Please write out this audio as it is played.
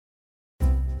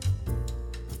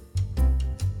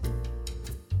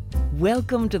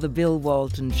Welcome to the Bill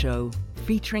Walton Show,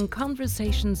 featuring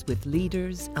conversations with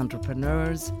leaders,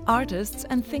 entrepreneurs, artists,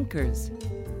 and thinkers.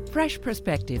 Fresh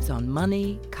perspectives on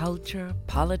money, culture,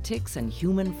 politics, and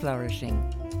human flourishing.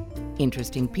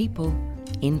 Interesting people,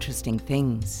 interesting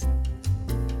things.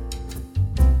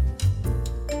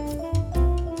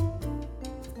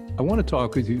 I want to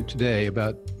talk with you today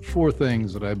about 4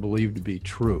 things that I believe to be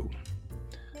true.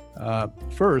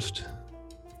 First,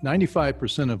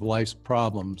 95% of life's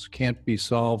problems can't be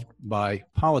solved by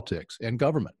politics and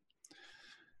government.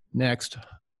 Next,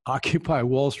 Occupy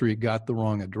Wall Street got the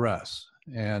wrong address,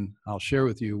 and I'll share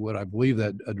with you what I believe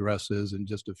that address is in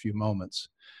just a few moments.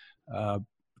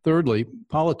 Thirdly,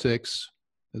 politics,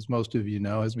 as most of you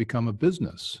know, has become a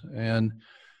business, and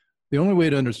the only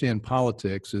way to understand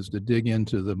politics is to dig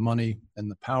into the money and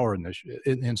the power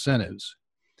incentives.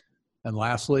 And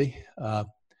lastly,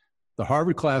 the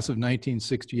Harvard class of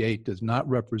 1968 does not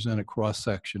represent a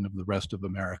cross-section of the rest of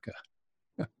America.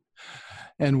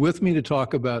 And with me to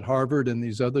talk about Harvard and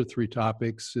these other 3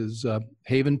 topics is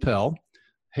Haven Pell.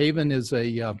 Haven is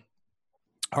a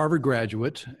Harvard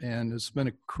graduate and has spent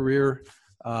a career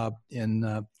as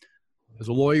a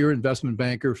lawyer, investment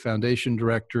banker, foundation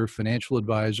director, financial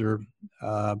advisor.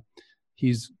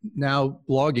 He's now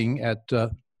blogging at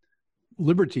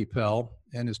Liberty Pell,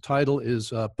 and his title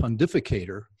is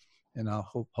Pundificator. And I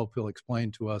hope he'll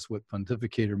explain to us what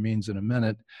pontificator means in a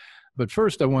minute. But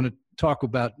first, I want to talk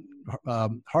about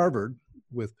Harvard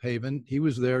with Haven. He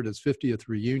was there at his 50th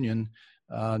reunion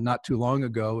not too long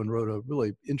ago and wrote a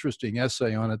really interesting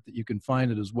essay on it that you can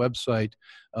find at his website,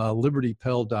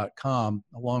 libertypell.com,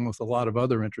 along with a lot of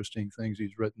other interesting things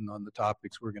he's written on the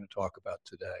topics we're going to talk about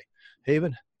today.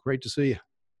 Haven, great to see you.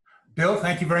 Bill,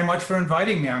 thank you very much for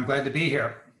inviting me. I'm glad to be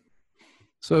here.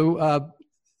 So,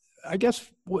 I guess,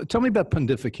 tell me about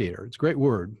pontificator. It's a great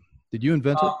word. Did you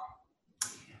invent it?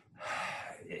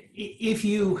 If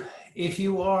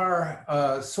you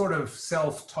are sort of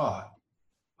self-taught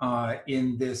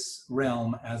in this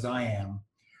realm, as I am,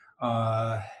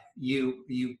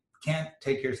 you can't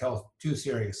take yourself too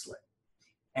seriously.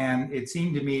 And it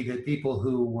seemed to me that people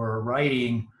who were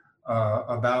writing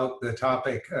about the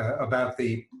topic, about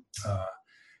the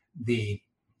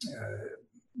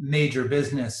major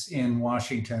business in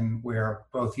Washington, where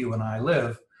both you and I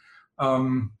live,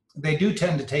 they do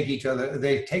tend to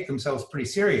they take themselves pretty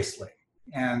seriously.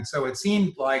 And so it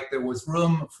seemed like there was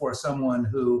room for someone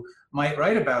who might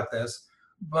write about this,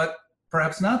 but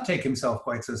perhaps not take himself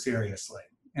quite so seriously.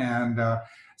 And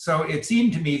so it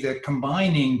seemed to me that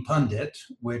combining pundit,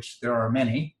 which there are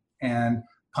many, and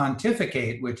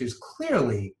pontificate, which is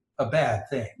clearly a bad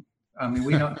thing. I mean,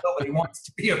 nobody wants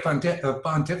to be a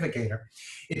pontificator.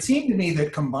 It seemed to me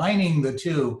that combining the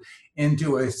two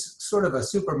into a sort of a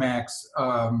supermax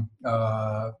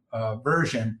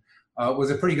version was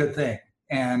a pretty good thing.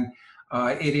 And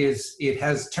it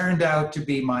has turned out to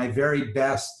be my very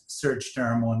best search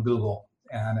term on Google.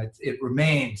 And it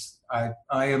remains. I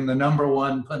am the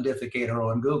 #1 pontificator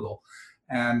on Google.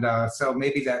 And so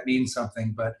maybe that means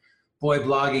something, but boy,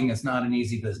 blogging is not an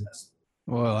easy business.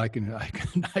 Well, I can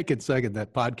second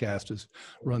that. Podcast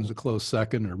runs a close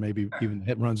second, or maybe even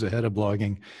runs ahead of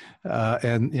blogging.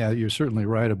 And yeah, you're certainly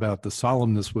right about the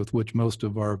solemnness with which most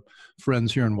of our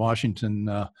friends here in Washington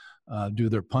do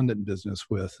their pundit business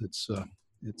with. It's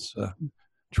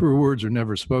truer words are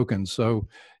never spoken. So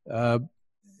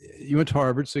you went to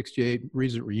Harvard, 68,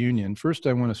 Regent reunion. First,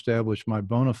 I want to establish my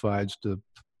bona fides to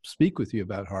speak with you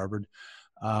about Harvard.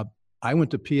 I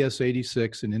went to PS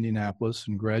 86 in Indianapolis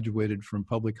and graduated from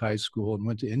public high school and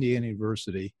went to Indiana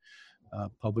University,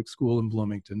 public school in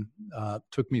Bloomington.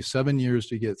 Took me 7 years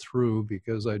to get through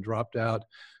because I dropped out,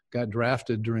 got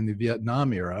drafted during the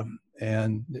Vietnam era.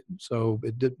 And so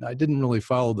I didn't really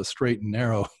follow the straight and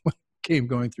narrow when it came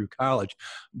going through college.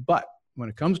 But when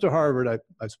it comes to Harvard,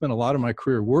 I spent a lot of my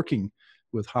career working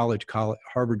with Harvard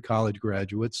College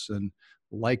graduates and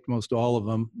liked most all of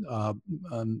them,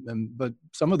 but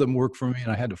some of them worked for me,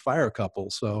 and I had to fire a couple.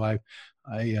 So I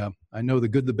know the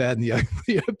good, the bad, and the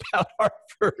ugly about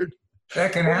Harvard.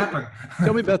 That can happen.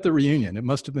 Tell me about the reunion. It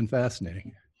must have been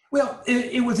fascinating. Well,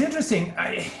 it was interesting.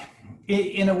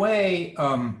 In a way,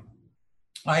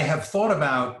 I have thought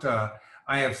about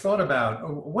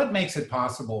what makes it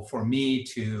possible for me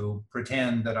to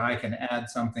pretend that I can add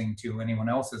something to anyone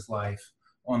else's life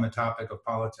on the topic of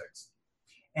politics.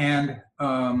 And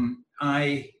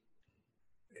I've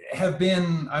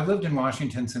lived in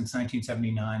Washington since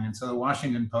 1979, and so the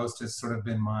Washington Post has sort of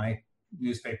been my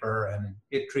newspaper, and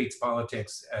it treats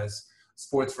politics as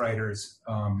sports writers.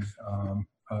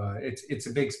 It's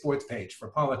a big sports page for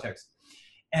politics.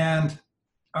 And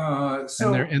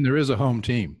So there is a home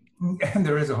team. And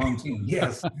there is a home team,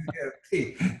 yes.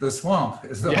 The swamp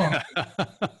is the home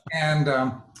team.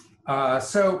 And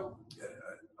so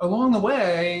along the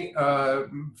way,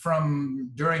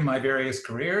 from during my various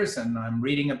careers, and I'm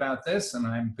reading about this, and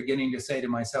I'm beginning to say to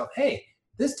myself, hey,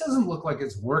 this doesn't look like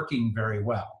it's working very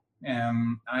well.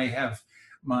 And I have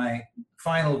my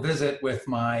final visit with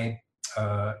my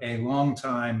a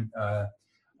longtime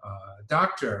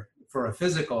doctor for a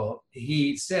physical.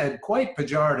 He said, quite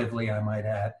pejoratively, I might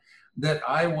add, that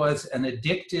I was an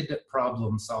addicted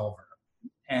problem solver,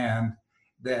 and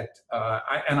that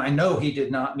I know he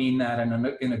did not mean that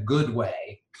in a good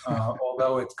way,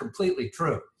 although it's completely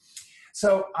true.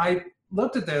 So I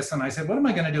looked at this and I said, what am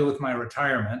I going to do with my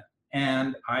retirement?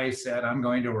 And I said, I'm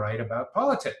going to write about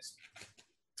politics.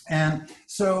 And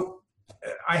so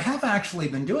I have actually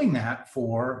been doing that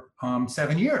for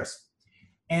 7 years.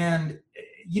 And,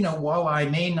 you know, while I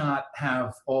may not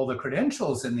have all the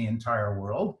credentials in the entire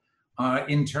world,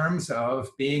 in terms of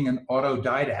being an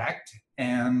autodidact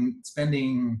and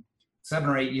spending 7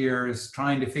 or 8 years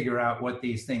trying to figure out what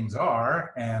these things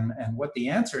are and what the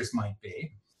answers might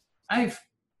be, I've,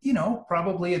 you know,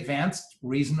 probably advanced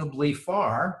reasonably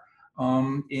far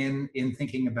in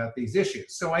thinking about these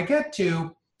issues. So I get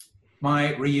to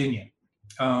my reunion.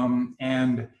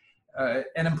 And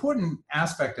an important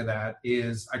aspect of that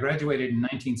is I graduated in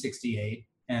 1968,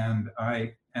 and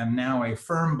I am now a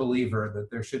firm believer that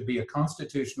there should be a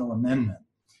constitutional amendment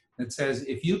that says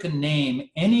if you can name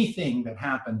anything that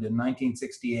happened in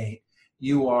 1968,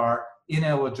 you are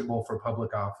ineligible for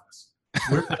public office.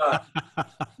 We're done.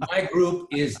 My group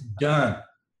is done.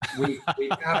 We've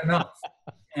got enough.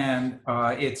 And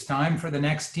it's time for the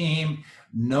next team.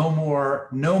 No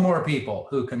more people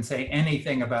who can say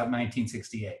anything about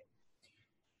 1968.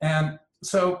 And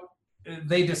so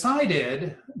they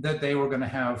decided that they were going to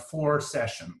have 4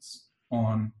 sessions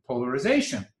on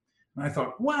polarization. And I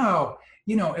thought, wow,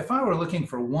 you know, if I were looking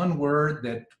for one word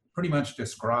that pretty much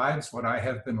describes what I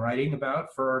have been writing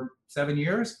about for 7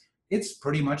 years, it's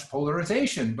pretty much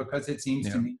polarization, because it seems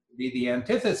to me to be the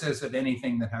antithesis of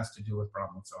anything that has to do with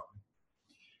problem solving.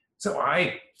 So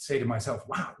I say to myself,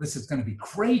 wow, this is going to be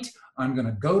great. I'm going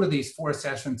to go to these 4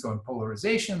 sessions on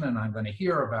polarization, and I'm going to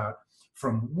hear about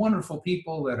from wonderful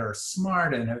people that are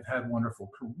smart and have had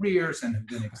wonderful careers and have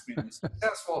been extremely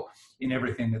successful in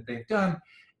everything that they've done.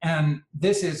 And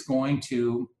this is going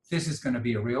to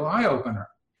be a real eye-opener.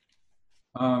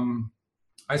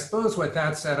 I suppose with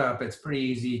that set up, it's pretty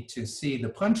easy to see the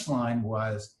punchline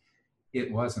was,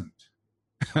 it wasn't.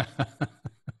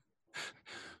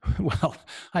 Well,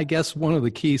 I guess one of the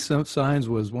key signs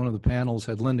was one of the panels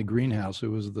had Linda Greenhouse,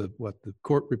 who was the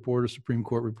court reporter, Supreme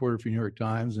Court reporter for New York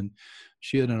Times, and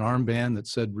she had an armband that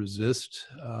said "resist,"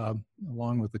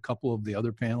 along with a couple of the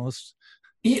other panelists.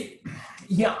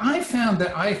 Yeah, I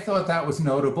thought that was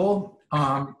notable.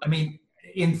 I mean,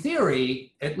 in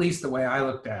theory, at least the way I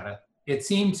looked at it, it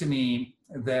seemed to me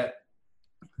that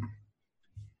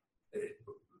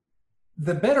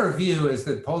the better view is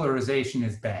that polarization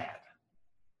is bad.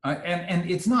 And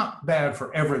it's not bad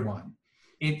for everyone.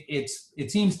 It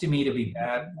seems to me to be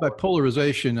bad. By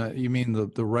polarization, you mean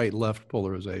the right-left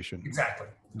polarization? Exactly.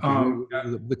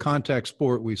 The contact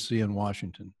sport we see in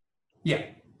Washington. Yeah.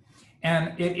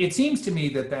 And it seems to me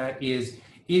that is,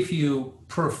 if you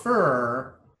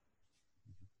prefer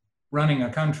running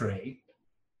a country,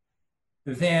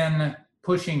 then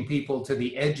pushing people to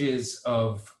the edges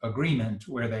of agreement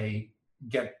where they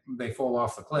fall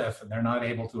off the cliff and they're not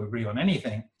able to agree on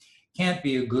anything can't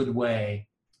be a good way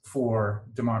for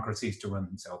democracies to run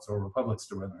themselves or republics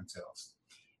to run themselves.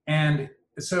 And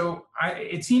so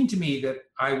it seemed to me that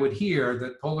I would hear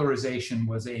that polarization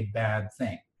was a bad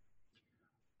thing.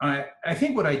 I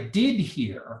think what I did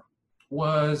hear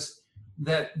was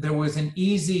that there was an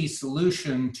easy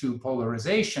solution to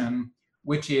polarization,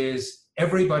 which is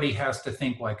everybody has to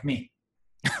think like me.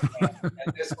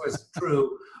 And this was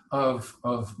true of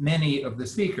many of the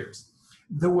speakers.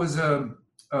 There was a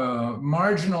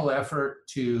marginal effort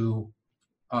to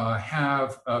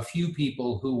have a few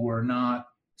people who were not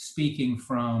speaking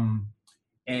from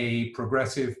a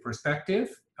progressive perspective.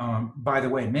 By the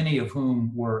way, many of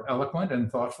whom were eloquent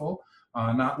and thoughtful,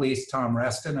 not least Tom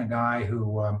Reston, a guy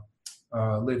who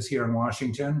lives here in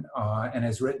Washington and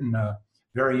has written a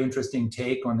very interesting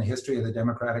take on the history of the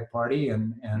Democratic Party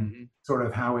and sort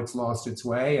of how it's lost its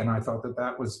way. And I thought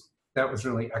that was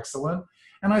really excellent.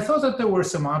 And I thought that there were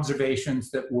some observations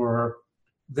that were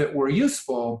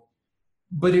useful,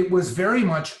 but it was very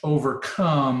much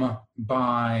overcome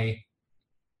by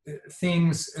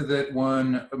things that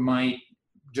one might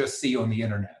just see on the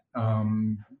internet.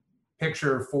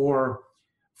 Picture four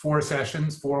 4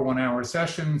 sessions, 4 one-hour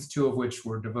sessions, 2 of which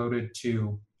were devoted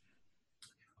to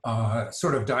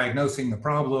sort of diagnosing the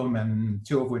problem, and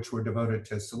 2 of which were devoted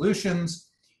to solutions.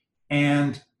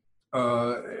 And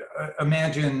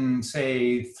imagine,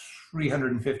 say,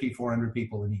 350, 400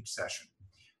 people in each session.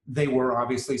 They were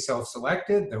obviously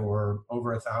self-selected. There were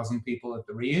over 1,000 people at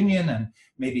the reunion, and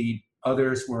maybe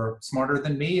others were smarter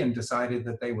than me and decided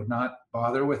that they would not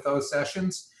bother with those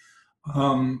sessions.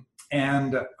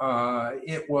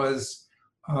 It was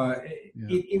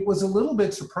a little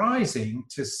bit surprising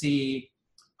to see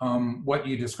what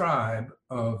you describe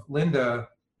of Linda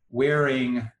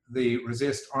wearing the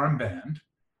resist armband.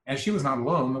 And she was not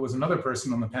alone. There was another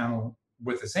person on the panel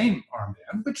with the same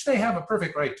armband, which they have a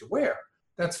perfect right to wear.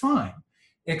 That's fine.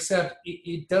 Except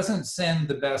it doesn't send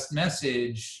the best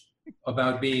message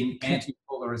about being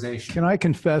anti-polarization. Can I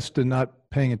confess to not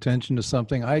paying attention to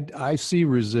something? I see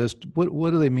resist.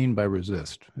 What do they mean by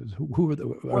resist? Who are the?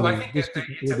 Well, I think it's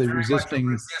very resisting?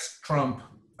 Much resist Trump.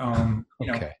 You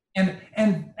know.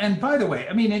 And by the way,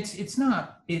 I mean it's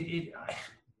not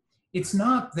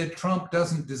that Trump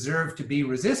doesn't deserve to be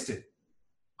resisted.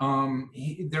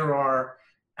 There are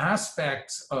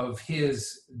aspects of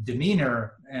his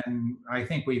demeanor, and I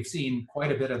think we've seen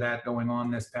quite a bit of that going on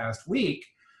this past week,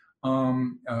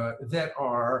 that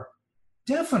are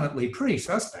definitely pretty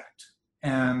suspect.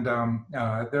 And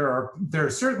there are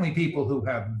certainly people who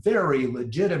have very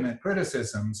legitimate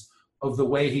criticisms of the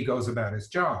way he goes about his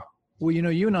job. Well, you know,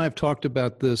 you and I have talked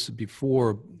about this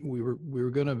before. We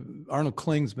were going to, Arnold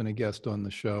Kling's been a guest on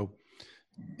the show,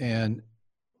 and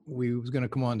we was going to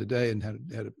come on today and had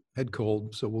a head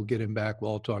cold, so we'll get him back.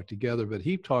 We'll all talk together. But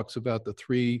he talks about the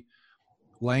 3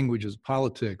 languages of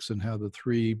politics and how the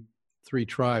three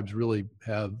tribes really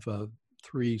have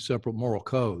 3 separate moral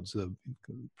codes. The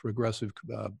progressive,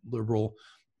 liberal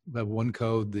have one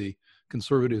code, the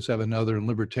conservatives have another, and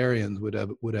libertarians would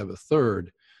have a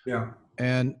third. Yeah.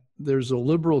 And there's a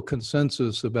liberal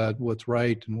consensus about what's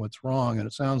right and what's wrong. And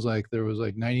it sounds like there was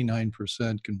like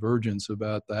 99% convergence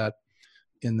about that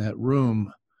in that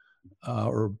room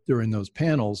or during those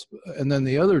panels. And then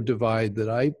the other divide that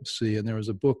I see, and there was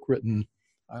a book written,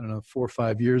 I don't know, 4 or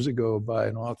 5 years ago by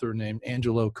an author named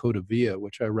Angelo Codavia,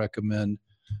 which I recommend,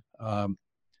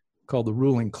 called The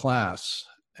Ruling Class.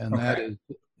 And Okay.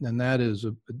 that is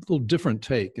a little different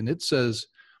take. And it says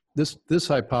this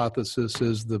hypothesis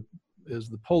is the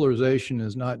polarization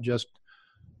is not just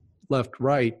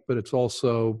left-right, but it's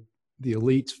also the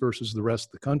elites versus the rest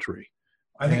of the country.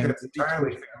 I think that's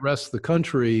entirely fair. The rest of the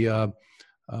country, I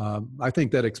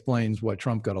think that explains why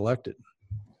Trump got elected.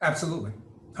 Absolutely.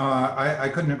 I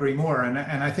couldn't agree more. And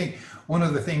I think one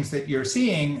of the things that you're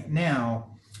seeing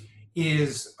now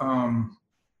is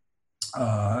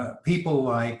people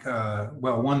like,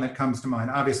 well, one that comes to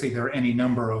mind, obviously there are any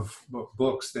number of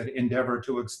books that endeavor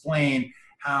to explain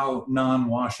how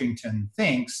non-Washington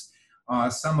thinks,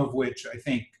 some of which I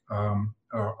think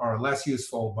are less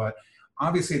useful, but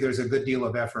obviously there's a good deal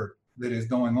of effort that is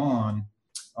going on.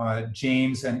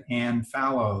 James and Ann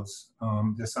Fallows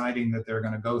deciding that they're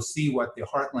going to go see what the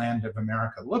heartland of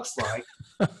America looks like.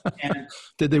 And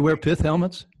did they wear pith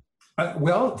helmets?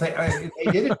 Well, they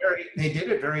did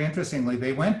it very interestingly.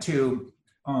 They went to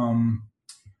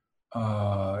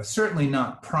certainly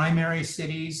not primary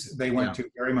cities. They went to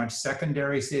very much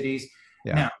secondary cities.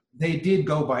 Yeah. Now, they did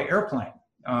go by airplane.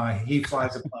 He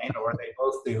flies a plane, or they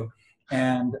both do,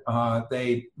 and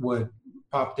they would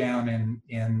pop down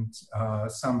in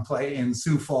some place in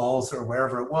Sioux Falls or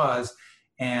wherever it was,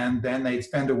 and then they'd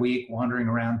spend a week wandering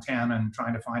around town and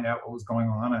trying to find out what was going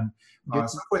on, and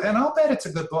so forth. And I'll bet it's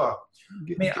a good book.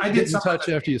 I mean, I did get in touch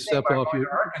after you step off your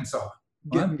Arkansas.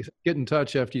 Get in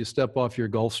touch after you step off your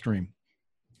Gulfstream.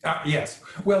 Yes.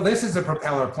 Well, this is a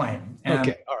propeller plane. And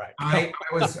okay. All right. I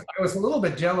was a little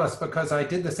bit jealous because I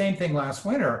did the same thing last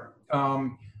winter,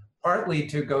 partly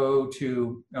to go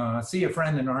to see a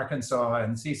friend in Arkansas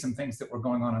and see some things that were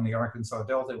going on in the Arkansas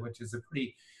Delta, which is a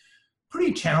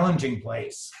pretty challenging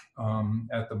place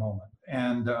at the moment,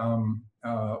 and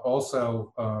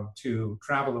also to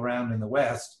travel around in the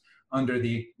West under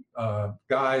the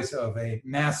guise of a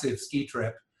massive ski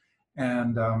trip,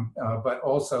 and but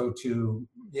also to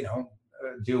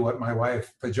do what my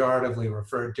wife pejoratively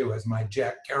referred to as my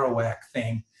Jack Kerouac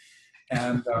thing,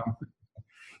 and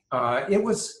it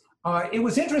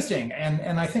was interesting,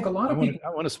 and I think a lot of people. I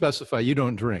want to specify you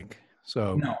don't drink,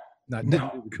 so no.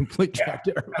 Not complete Jack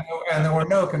Kerouac. And there were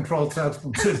no controlled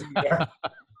substances in there.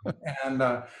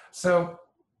 And so,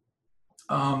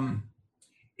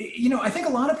 I think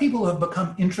a lot of people have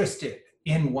become interested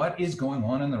in what is going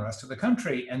on in the rest of the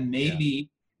country, and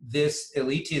maybe this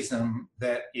elitism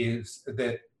that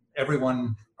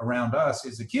everyone around us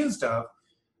is accused of,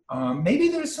 maybe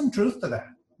there's some truth to that,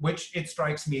 which it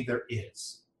strikes me there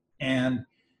is. And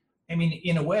I mean,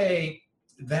 in a way,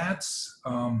 that's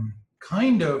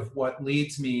kind of what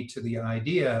leads me to the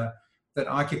idea that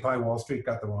Occupy Wall Street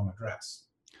got the wrong address.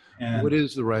 And what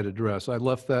is the right address? I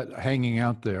left that hanging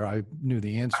out there. I knew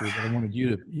the answer, but I wanted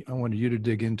you to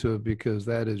dig into it, because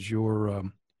that is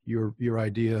your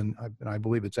idea, and I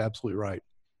believe it's absolutely right.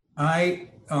 I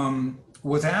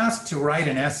was asked to write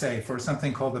an essay for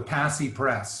something called the Passy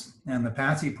Press, and the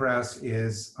Passy Press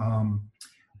is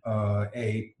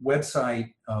a website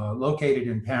located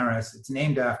in Paris. It's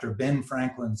named after Ben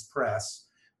Franklin's press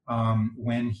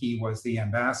when he was the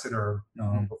ambassador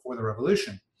before the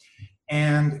revolution.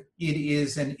 And it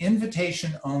is an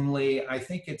invitation only. I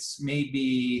think it's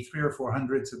maybe 300 or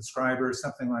 400 subscribers,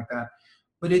 something like that.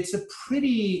 But it's a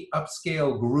pretty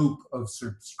upscale group of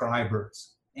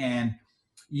subscribers. And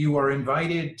you are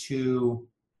invited to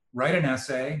write an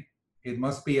essay. It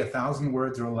must be 1,000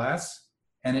 words or less,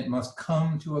 and it must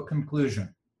come to a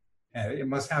conclusion. It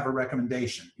must have a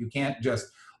recommendation. You can't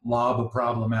just lob a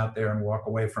problem out there and walk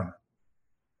away from it.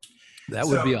 That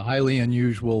would be a highly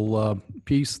unusual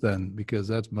piece then, because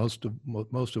that's most of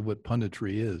what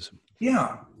punditry is.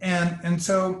 Yeah, and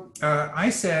so I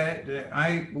said,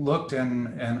 I looked,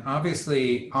 and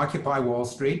obviously Occupy Wall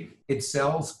Street, it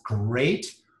sells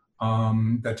great.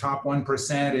 The top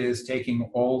 1% is taking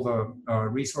all the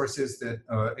resources that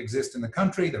exist in the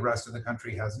country. The rest of the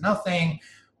country has nothing.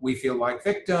 We feel like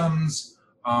victims,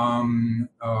 and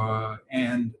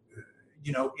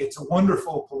you know, it's a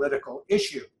wonderful political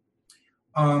issue.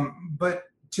 But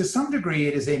to some degree,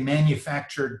 it is a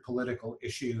manufactured political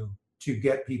issue to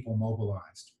get people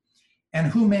mobilized. And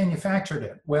who manufactured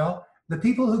it? Well, the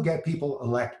people who get people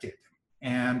elected.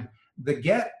 And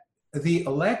the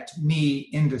elect me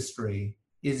industry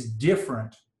is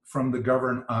different from the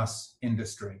govern us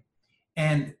industry.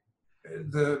 And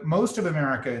most of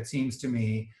America, it seems to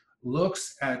me,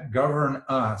 looks at govern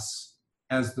us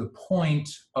as the point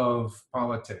of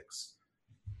politics,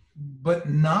 but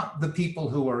not the people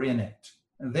who are in it.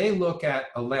 They look at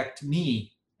elect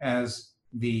me as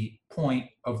the point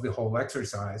of the whole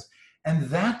exercise, and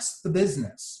that's the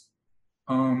business.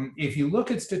 If you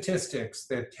look at statistics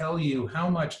that tell you how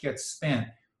much gets spent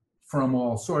from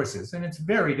all sources, and it's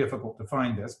very difficult to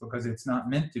find this because it's not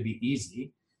meant to be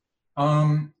easy,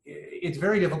 it's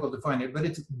very difficult to find it, but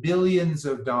it's billions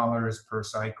of dollars per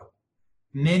cycle,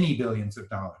 many billions of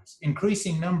dollars,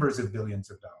 increasing numbers of billions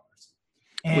of dollars.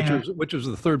 And Which is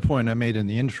the third point I made in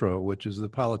the intro, which is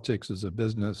that politics is a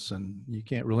business, and you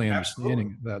can't really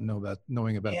understand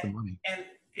knowing about the money. And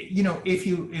you know, if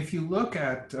you look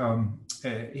at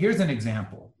here's an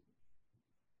example.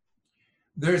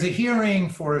 There's a hearing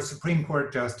for Supreme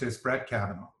Court Justice Brett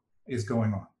Kavanaugh is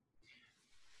going on.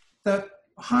 The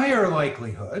higher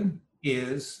likelihood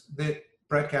is that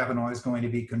Brett Kavanaugh is going to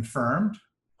be confirmed.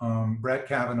 Brett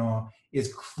Kavanaugh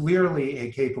is clearly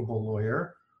a capable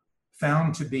lawyer,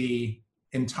 found to be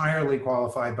entirely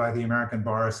qualified by the American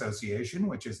Bar Association,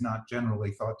 which is not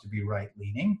generally thought to be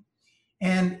right-leaning.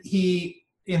 And he,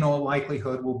 in all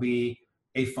likelihood, will be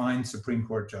a fine Supreme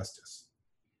Court justice.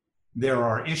 There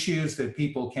are issues that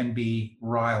people can be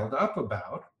riled up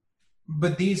about,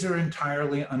 but these are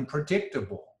entirely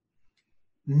unpredictable.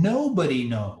 Nobody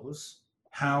knows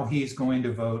how he's going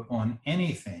to vote on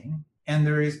anything, and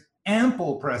there is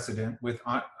ample precedent with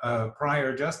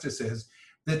prior justices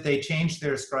that they changed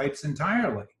their stripes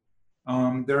entirely.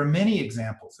 There are many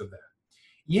examples of that.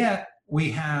 Yet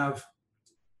we have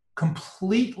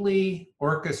completely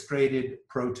orchestrated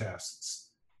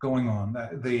protests going on.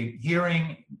 The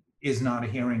hearing is not a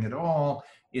hearing at all.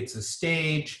 It's a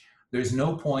stage. There's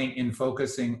no point in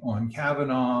focusing on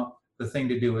Kavanaugh. The thing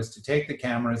to do is to take the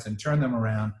cameras and turn them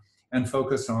around and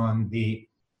focus on the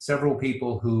several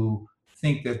people who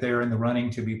think that they're in the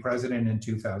running to be president in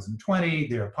 2020.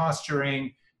 They're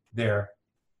posturing, they're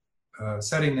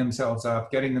setting themselves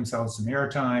up, getting themselves some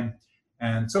airtime,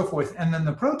 and so forth. And then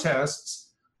the protests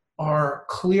are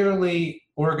clearly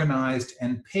organized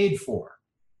and paid for.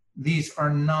 These are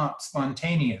not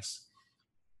spontaneous.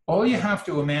 All you have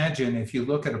to imagine if you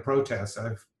look at a protest,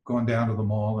 I've gone down to the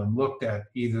mall and looked at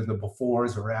either the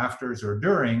befores or afters or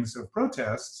durings of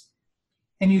protests,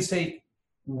 and you say,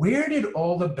 where did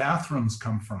all the bathrooms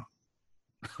come from?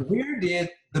 Where did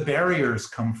the barriers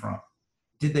come from?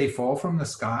 Did they fall from the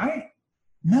sky?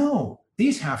 No,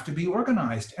 these have to be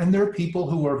organized, and there are people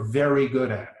who are very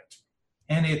good at it.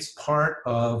 And it's part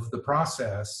of the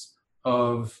process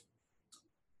of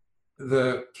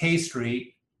the K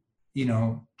Street, you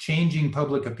know, changing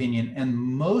public opinion and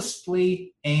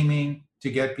mostly aiming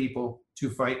to get people to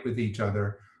fight with each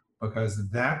other, because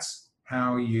that's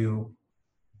how you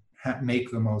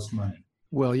make the most money.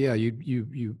 Well, yeah, you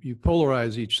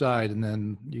polarize each side, and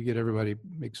then you get everybody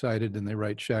excited, and they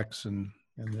write checks, and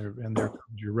there comes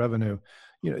your revenue.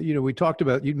 We talked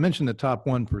about, you mentioned the top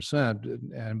 1%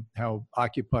 and how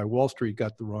Occupy Wall Street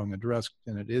got the wrong address,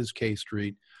 and it is K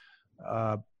Street.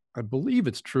 I believe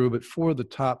it's true, but 4 of the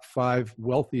top 5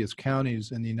 wealthiest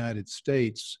counties in the United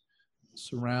States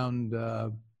surround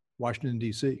Washington,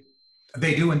 D.C.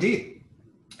 They do indeed.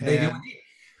 They do indeed.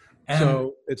 And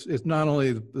so it's not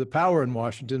only the power in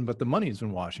Washington, but the money's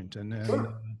in Washington. And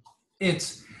sure.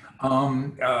 It's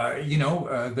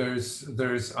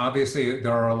there's obviously,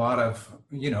 there are a lot of,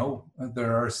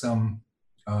 there are some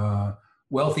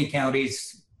wealthy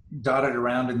counties dotted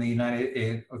around in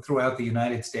the throughout the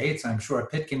United States. I'm sure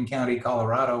Pitkin County,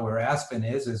 Colorado, where Aspen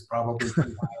is probably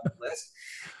pretty high on the list.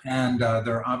 And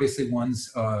there are obviously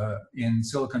ones in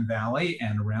Silicon Valley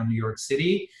and around New York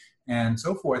City and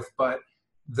so forth. But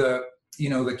the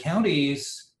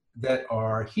counties that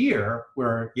are here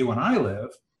where you and I live,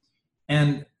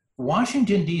 and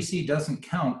Washington, D.C. doesn't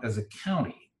count as a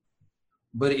county,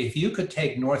 but if you could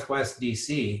take Northwest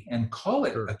D.C. and call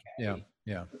it a county,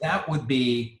 that would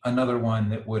be another one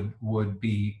that would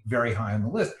be very high on the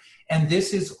list. And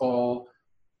this is all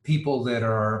people that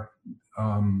are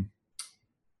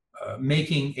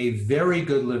making a very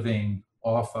good living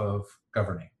off of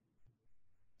governing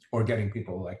or getting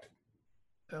people elected.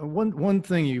 One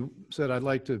thing you said I'd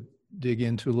like to dig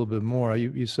into a little bit more.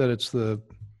 You said it's the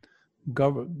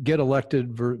get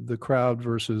elected the crowd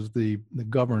versus the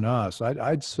govern us.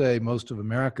 I'd say most of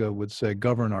America would say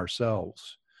govern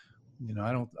ourselves.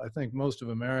 I think most of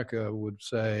America would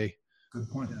say, good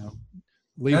point.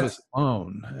 Leave us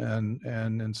alone.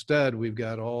 And instead we've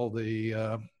got all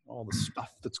the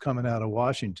stuff that's coming out of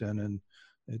Washington, and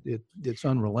it's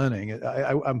unrelenting.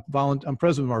 I'm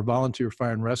president of our volunteer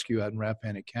fire and rescue out in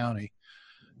Rappahannock County,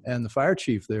 and the fire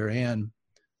chief there, Ann,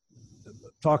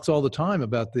 talks all the time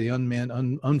about the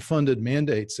unfunded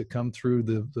mandates that come through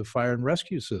the fire and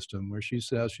rescue system, where she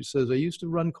says, I used to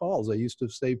run calls. I used to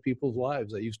save people's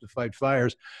lives. I used to fight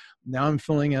fires. Now I'm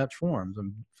filling out forms.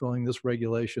 I'm filling this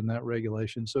regulation, that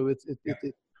regulation. So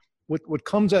what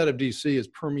comes out of DC has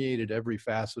permeated every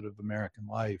facet of American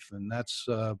life. And that's,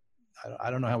 I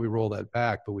don't know how we roll that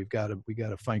back, but we got to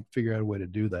figure out a way to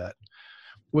do that.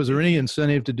 Was there any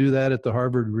incentive to do that at the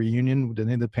Harvard reunion? Did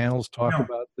any of the panels talk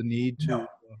about the need to?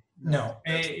 No.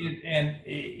 And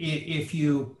if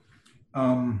you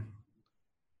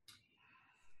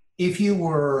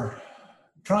were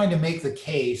trying to make the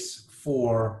case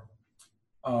for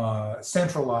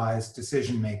centralized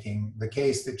decision-making, the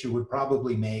case that you would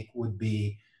probably make would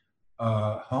be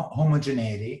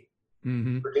homogeneity,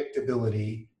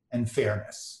 predictability, and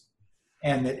fairness,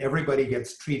 and that everybody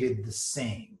gets treated the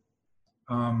same.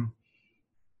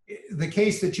 The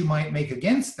case that you might make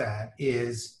against that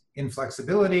is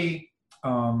inflexibility,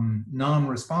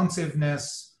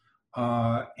 non-responsiveness,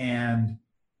 and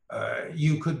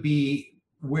you could be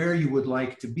where you would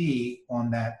like to be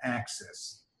on that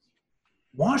axis.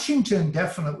 Washington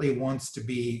definitely wants to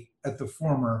be at the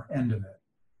former end of it,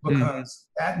 because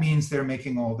that means they're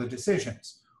making all the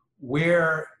decisions.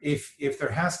 Where if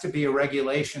there has to be a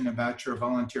regulation about your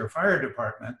volunteer fire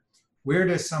department, where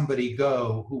does somebody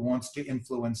go who wants to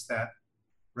influence that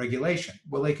regulation?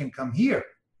 Well, they can come here,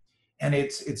 and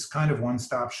it's kind of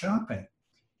one-stop shopping.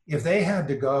 If they had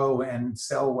to go and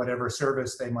sell whatever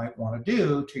service they might want to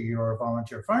do to your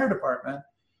volunteer fire department,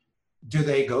 do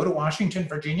they go to Washington,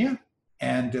 Virginia,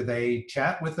 and do they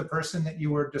chat with the person that you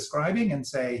were describing and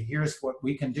say, here's what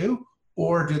we can do?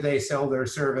 Or do they sell their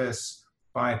service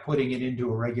by putting it into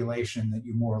a regulation that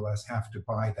you more or less have to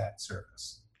buy that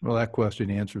service? Well, that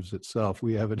question answers itself.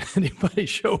 We haven't had anybody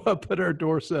show up at our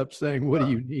doorstep saying, what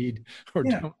do you need or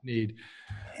don't need?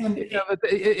 And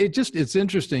it's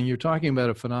interesting. You're talking about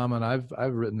a phenomenon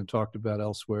I've written and talked about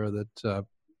elsewhere, that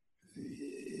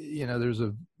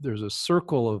there's a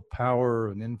circle of power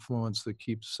and influence that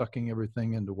keeps sucking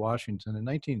everything into Washington. In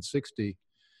 1960,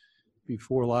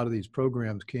 before a lot of these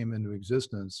programs came into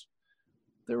existence,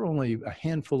 there were only a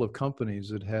handful of companies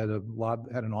that had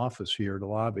an office here to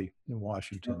lobby in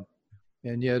Washington.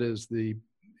 And yet, as the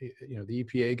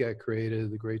EPA got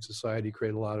created, the Great Society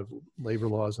created a lot of labor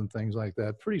laws and things like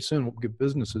that. Pretty soon,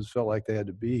 businesses felt like they had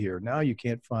to be here. Now you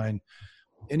can't find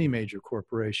any major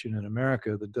corporation in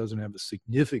America that doesn't have a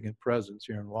significant presence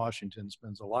here in Washington,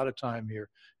 spends a lot of time here.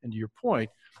 And to your point,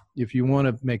 if you want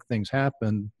to make things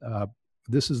happen,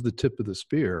 this is the tip of the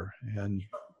spear. And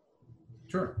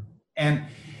sure. And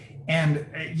And,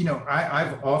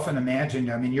 I've often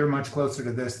imagined, I mean, you're much closer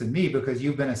to this than me because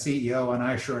you've been a CEO and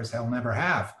I sure as hell never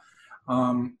have.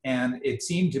 And it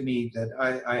seemed to me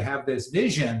that I have this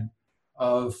vision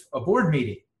of a board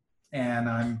meeting, and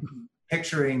I'm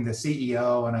picturing the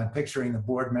CEO and I'm picturing the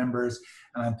board members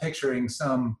and I'm picturing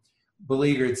some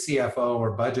beleaguered CFO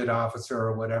or budget officer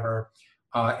or whatever,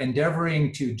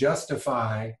 endeavoring to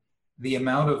justify the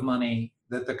amount of money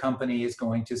that the company is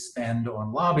going to spend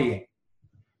on lobbying.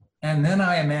 And then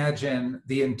I imagine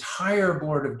the entire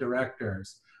board of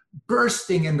directors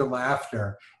bursting into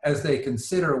laughter as they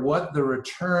consider what the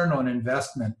return on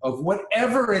investment of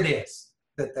whatever it is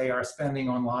that they are spending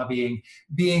on lobbying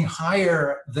being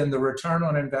higher than the return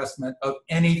on investment of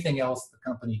anything else the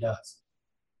company does.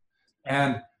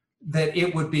 And that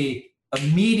it would be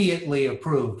immediately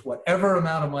approved. Whatever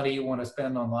amount of money you want to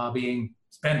spend on lobbying,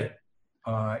 spend it.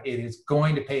 It is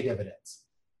going to pay dividends.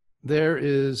 There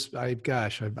is,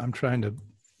 I'm trying to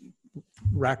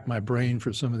rack my brain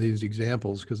for some of these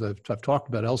examples because I've talked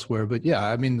about elsewhere. But yeah,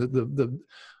 I mean,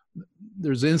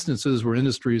 there's instances where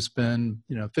industries spend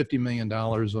 $50 million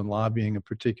on lobbying a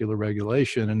particular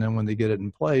regulation, and then when they get it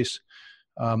in place,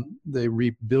 they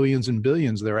reap billions and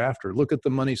billions thereafter. Look at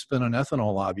the money spent on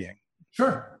ethanol lobbying.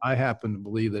 Sure. I happen to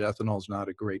believe that ethanol is not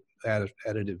a great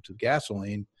additive to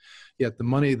gasoline, yet the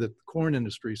money that the corn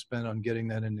industry spent on getting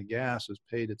that into gas has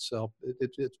paid itself.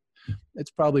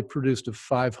 It's probably produced a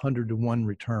 500 to 1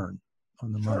 return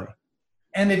on the money.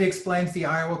 And it explains the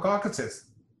Iowa caucuses.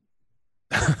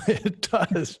 It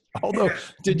does. Although,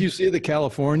 did you see that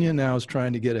California now is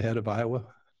trying to get ahead of Iowa?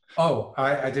 Oh,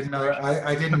 I didn't know.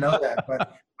 I didn't know that,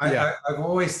 but Yeah. I've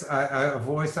always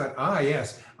thought,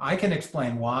 yes, I can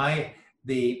explain why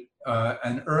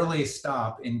an early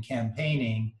stop in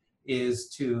campaigning is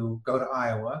to go to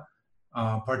Iowa,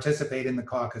 participate in the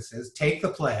caucuses, take the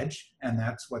pledge, and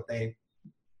that's what they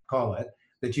call it,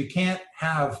 that you can't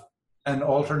have an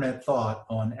alternate thought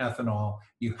on ethanol.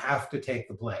 You have to take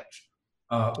the pledge,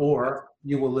 or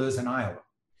you will lose in Iowa.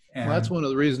 And well, that's one of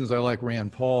the reasons I like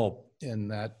Rand Paul in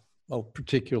that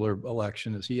particular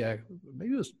election. Is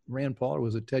maybe it was Rand Paul or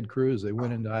was it Ted Cruz? They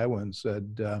went into Iowa and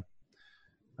said,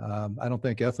 I don't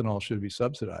think ethanol should be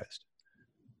subsidized.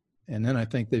 And then I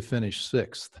think they finished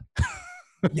 6th.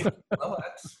 Yeah, well,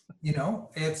 that's,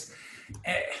 it's...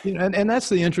 And that's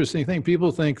the interesting thing.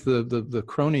 People think the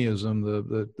cronyism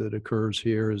that occurs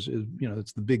here is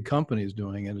it's the big companies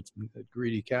doing it. It's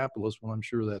greedy capitalists. Well, I'm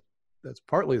sure that's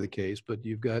partly the case, but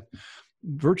you've got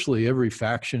virtually every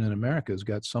faction in America has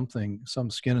got some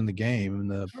skin in the game, and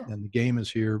the game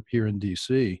is here in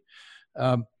DC.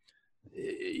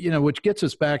 Which gets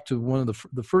us back to one of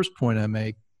the first point I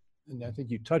make, and I think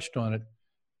you touched on it.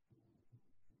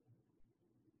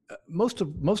 Most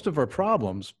of our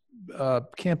problems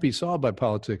can't be solved by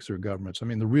politics or governments. I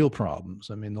mean, the real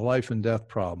problems. I mean, the life and death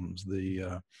problems.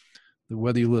 The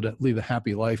whether you lead a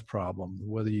happy life problem.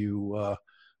 Whether you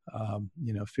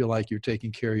feel like you're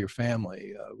taking care of your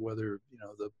family. Whether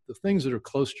the things that are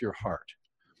close to your heart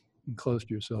and close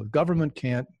to yourself. Government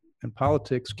can't, and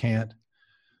politics can't.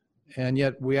 And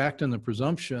yet we act on the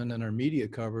presumption, and our media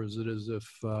covers it as if,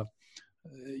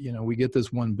 we get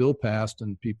this one bill passed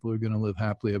and people are going to live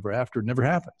happily ever after. It never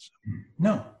happens.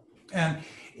 No. And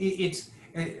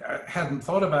I hadn't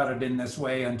thought about it in this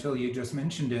way until you just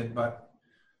mentioned it, but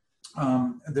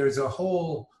there's a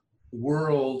whole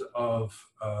world of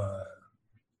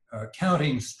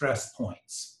counting stress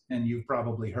points. And you've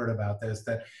probably heard about this,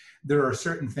 that there are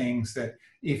certain things that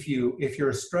if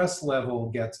your stress level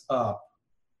gets up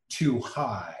too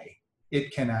high,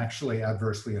 it can actually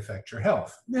adversely affect your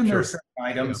health. And there are certain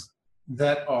items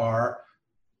that are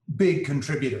big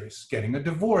contributors. Getting a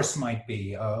divorce might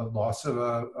be, a loss of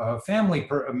a family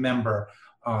member,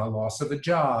 loss of a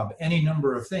job, any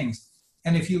number of things.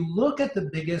 And if you look at the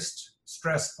biggest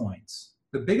stress points,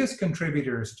 the biggest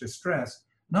contributors to stress,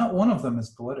 not one of them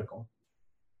is political.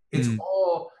 It's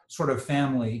all sort of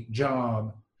family,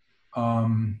 job,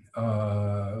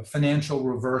 financial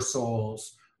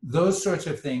reversals. Those sorts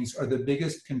of things are the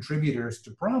biggest contributors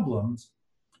to problems.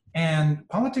 And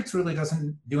politics really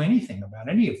doesn't do anything about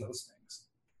any of those things.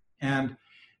 And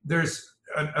there's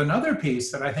another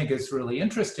piece that I think is really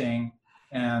interesting,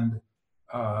 and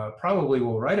probably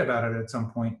we'll write about it at some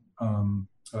point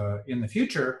in the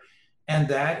future, and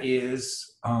that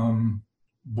is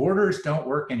borders don't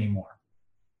work anymore.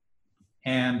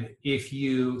 And if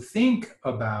you think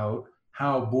about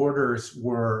how borders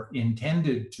were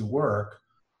intended to work,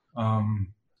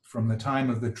 from the time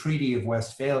of the Treaty of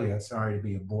Westphalia, sorry to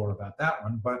be a bore about that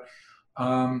one, but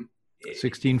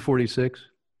 1646.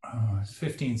 It's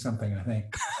 15 something, I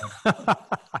think.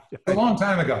 A long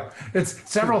time ago. It's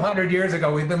several hundred years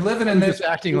ago. We've been living in this. Just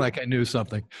acting like I knew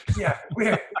something. Yeah,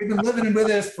 we've been living with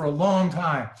this for a long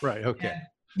time. Right. Okay. And,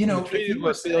 you know, the Treaty of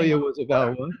Westphalia was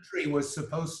about what? Country was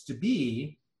supposed to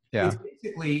be. Yeah. It's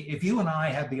basically, if you and I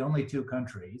had the only two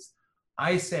countries,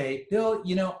 I say, Bill,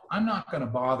 you know, I'm not going to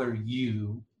bother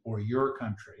you or your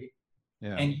country.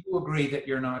 Yeah. And you agree that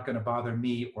you're not going to bother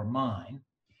me or mine.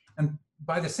 And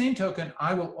by the same token,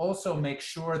 I will also make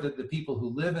sure that the people who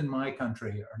live in my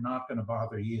country are not going to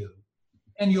bother you.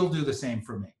 And you'll do the same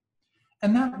for me.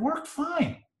 And that worked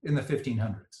fine in the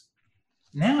 1500s.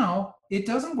 Now, it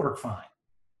doesn't work fine.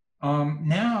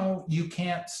 Now, you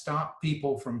can't stop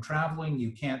people from traveling.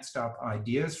 You can't stop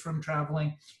ideas from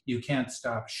traveling. You can't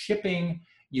stop shipping.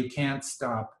 You can't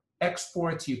stop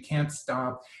exports. You can't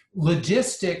stop.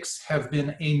 Logistics have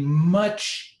been a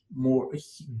much more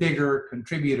bigger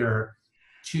contributor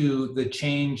to the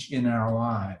change in our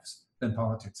lives than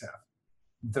politics have.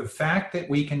 The fact that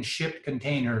we can ship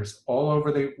containers all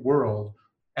over the world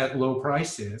at low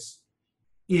prices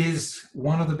is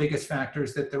one of the biggest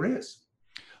factors that there is.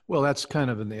 Well, that's kind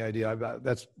of in the idea.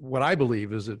 That's what I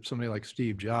believe is that somebody like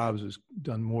Steve Jobs has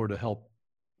done more to help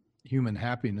human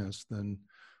happiness than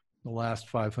the last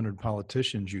 500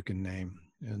 politicians you can name.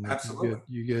 And absolutely,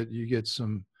 you get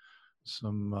some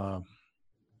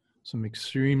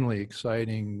extremely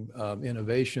exciting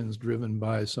innovations driven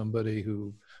by somebody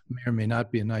who may or may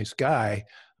not be a nice guy,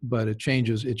 but it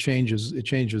changes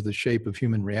the shape of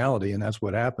human reality, and that's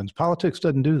what happens. Politics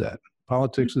doesn't do that.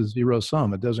 Politics is zero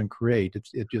sum. It doesn't create.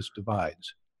 It just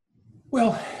divides.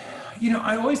 Well, you know,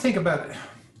 I always think about,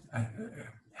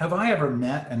 have I ever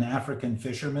met an African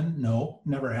fisherman? No,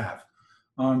 never have.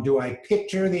 Do I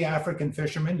picture the African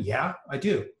fisherman? Yeah, I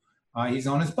do. He's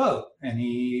on his boat and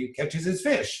he catches his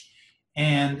fish.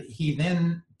 And he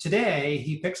then, today,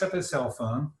 he picks up his cell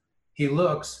phone. He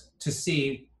looks to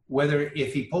see whether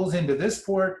if he pulls into this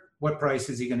port, what price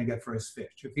is he going to get for his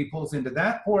fish? If he pulls into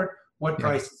that port, what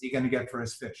price is he going to get for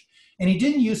his fish? And he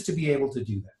didn't used to be able to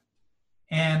do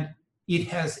that. And it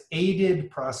has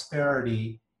aided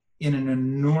prosperity in an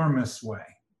enormous way.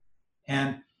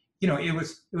 And, you know, it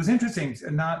was interesting.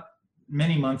 Not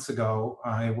many months ago,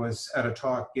 I was at a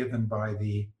talk given by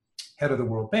the head of the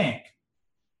World Bank.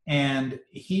 And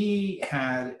he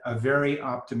had a very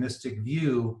optimistic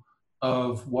view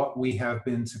of what we have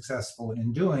been successful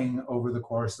in doing over the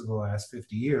course of the last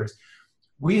 50 years.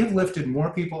 We have lifted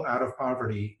more people out of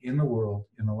poverty in the world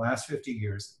in the last 50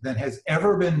 years than has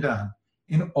ever been done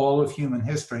in all of human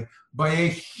history by a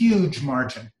huge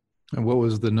margin. And what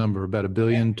was the number? About $1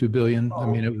 billion, 2 billion? I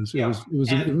mean, it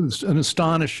was an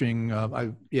astonishing.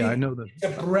 I know that it's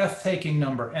a breathtaking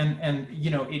number. And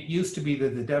you know, it used to be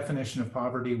that the definition of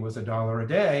poverty was $1 a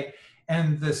day.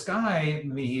 And this guy, I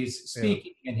mean, he's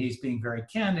speaking and he's being very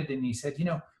candid. And he said, you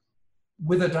know,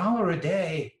 with $1 a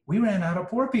day, we ran out of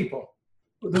poor people.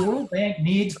 The World Bank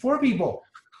needs poor people.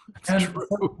 And so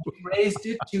we raised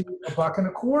it to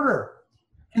 $1.25.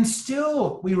 And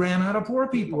still, we ran out of poor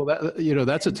people. Well,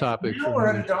 that's a topic. Now we're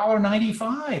at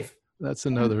 $1.95. That's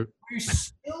another. We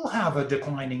still have a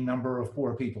declining number of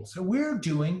poor people. So we're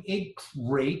doing a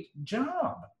great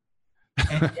job.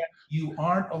 And yet you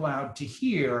aren't allowed to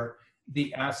hear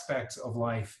the aspects of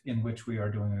life in which we are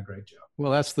doing a great job.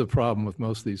 Well, that's the problem with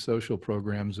most of these social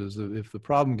programs is that if the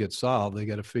problem gets solved, they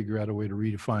got to figure out a way to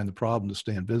redefine the problem to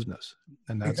stay in business.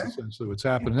 And that's essentially what's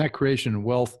happened. And that creation of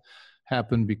wealth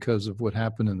happened because of what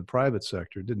happened in the private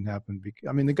sector. It didn't happen because,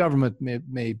 I mean, the government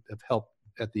may have helped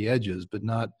at the edges, but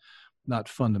not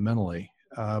fundamentally.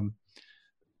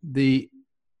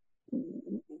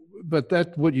 But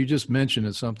that what you just mentioned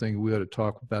is something we ought to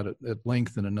talk about at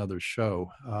length in another show.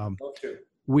 Okay.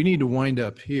 We need to wind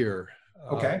up here.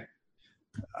 Okay.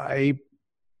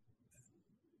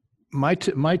 My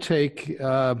take.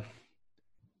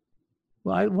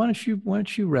 Well, why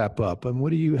don't you wrap up?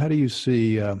 And how do you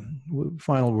see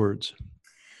final words?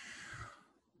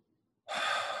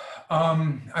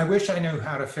 I wish I knew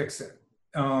how to fix it.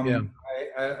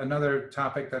 Another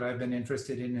topic that I've been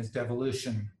interested in is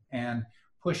devolution and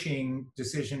pushing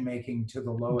decision making to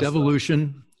the lowest.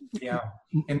 Devolution. Yeah.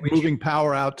 And moving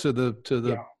power out to the.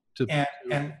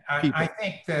 I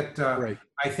think that right.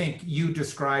 I think you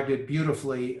described it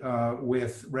beautifully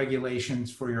with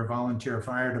regulations for your volunteer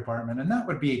fire department, and that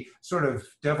would be sort of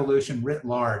devolution writ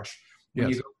large. When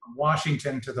you go from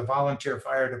Washington to the volunteer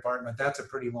fire department, that's a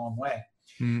pretty long way.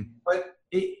 But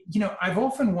I've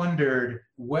often wondered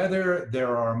whether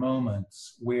there are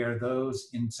moments where those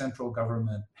in central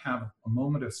government have a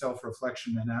moment of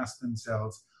self-reflection and ask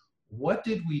themselves, what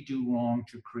did we do wrong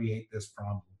to create this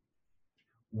problem?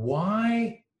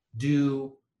 Why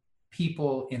do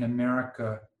people in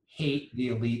America hate the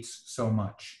elites so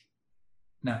much?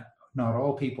 Not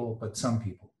all people, but some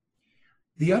people.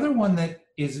 The other one that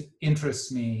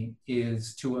interests me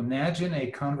is to imagine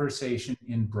a conversation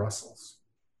in Brussels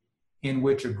in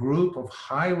which a group of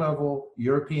high-level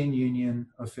European Union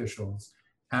officials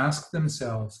ask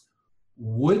themselves,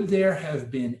 would there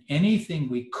have been anything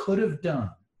we could have done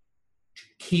to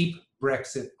keep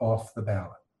Brexit off the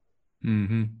ballot?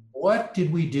 Mm-hmm. What did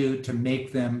we do to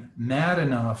make them mad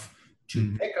enough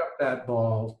to pick up that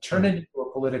ball, turn it into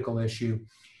a political issue?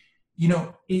 You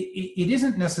know, it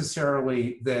isn't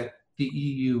necessarily that the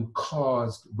EU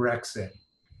caused Brexit,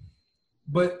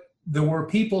 but there were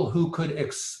people who could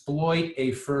exploit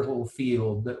a fertile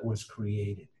field that was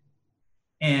created.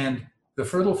 And the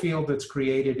fertile field that's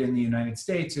created in the United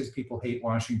States is people hate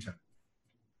Washington.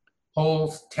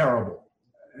 Polls, terrible.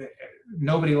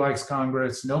 Nobody likes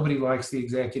Congress. Nobody likes the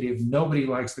executive. Nobody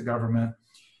likes the government.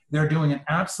 They're doing an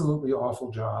absolutely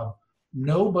awful job.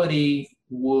 Nobody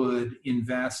would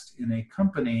invest in a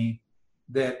company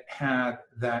that had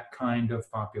that kind of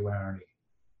popularity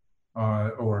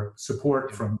or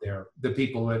support from the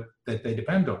people that they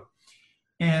depend on.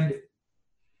 And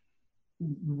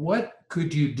what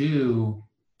could you do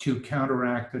to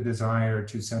counteract the desire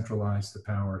to centralize the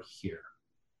power here?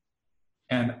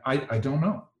 And I don't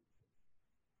know.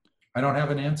 I don't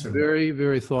have an answer. Very,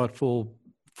 very thoughtful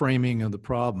framing of the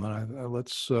problem. And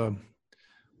let's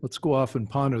go off and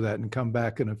ponder that and come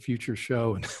back in a future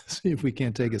show and see if we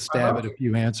can't take a stab at a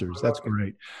few answers. That's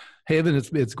great. Haven,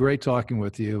 it's great talking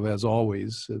with you as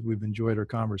always. We've enjoyed our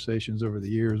conversations over the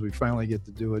years. We finally get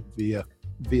to do it via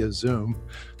Zoom,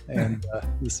 and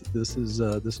this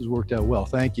has worked out well.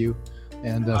 Thank you,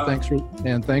 and thanks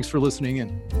for listening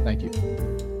in. Thank you.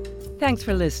 Thanks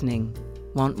for listening.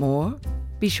 Want more?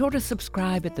 Be sure to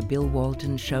subscribe at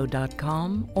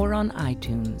thebillwaltonshow.com or on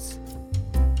iTunes.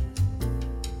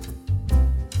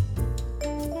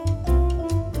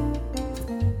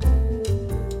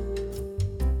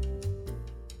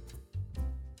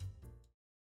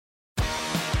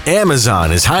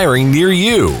 Amazon is hiring near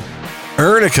you.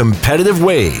 Earn a competitive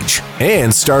wage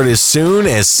and start as soon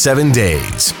as 7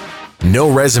 days.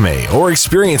 No resume or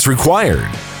experience required.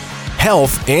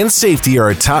 Health and safety are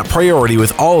a top priority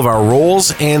with all of our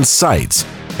roles and sites,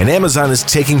 and Amazon is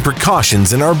taking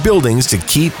precautions in our buildings to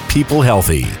keep people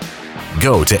healthy.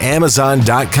 Go to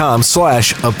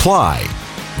amazon.com/apply.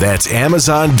 That's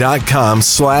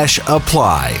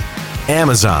amazon.com/apply.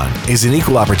 Amazon is an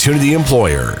equal opportunity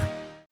employer.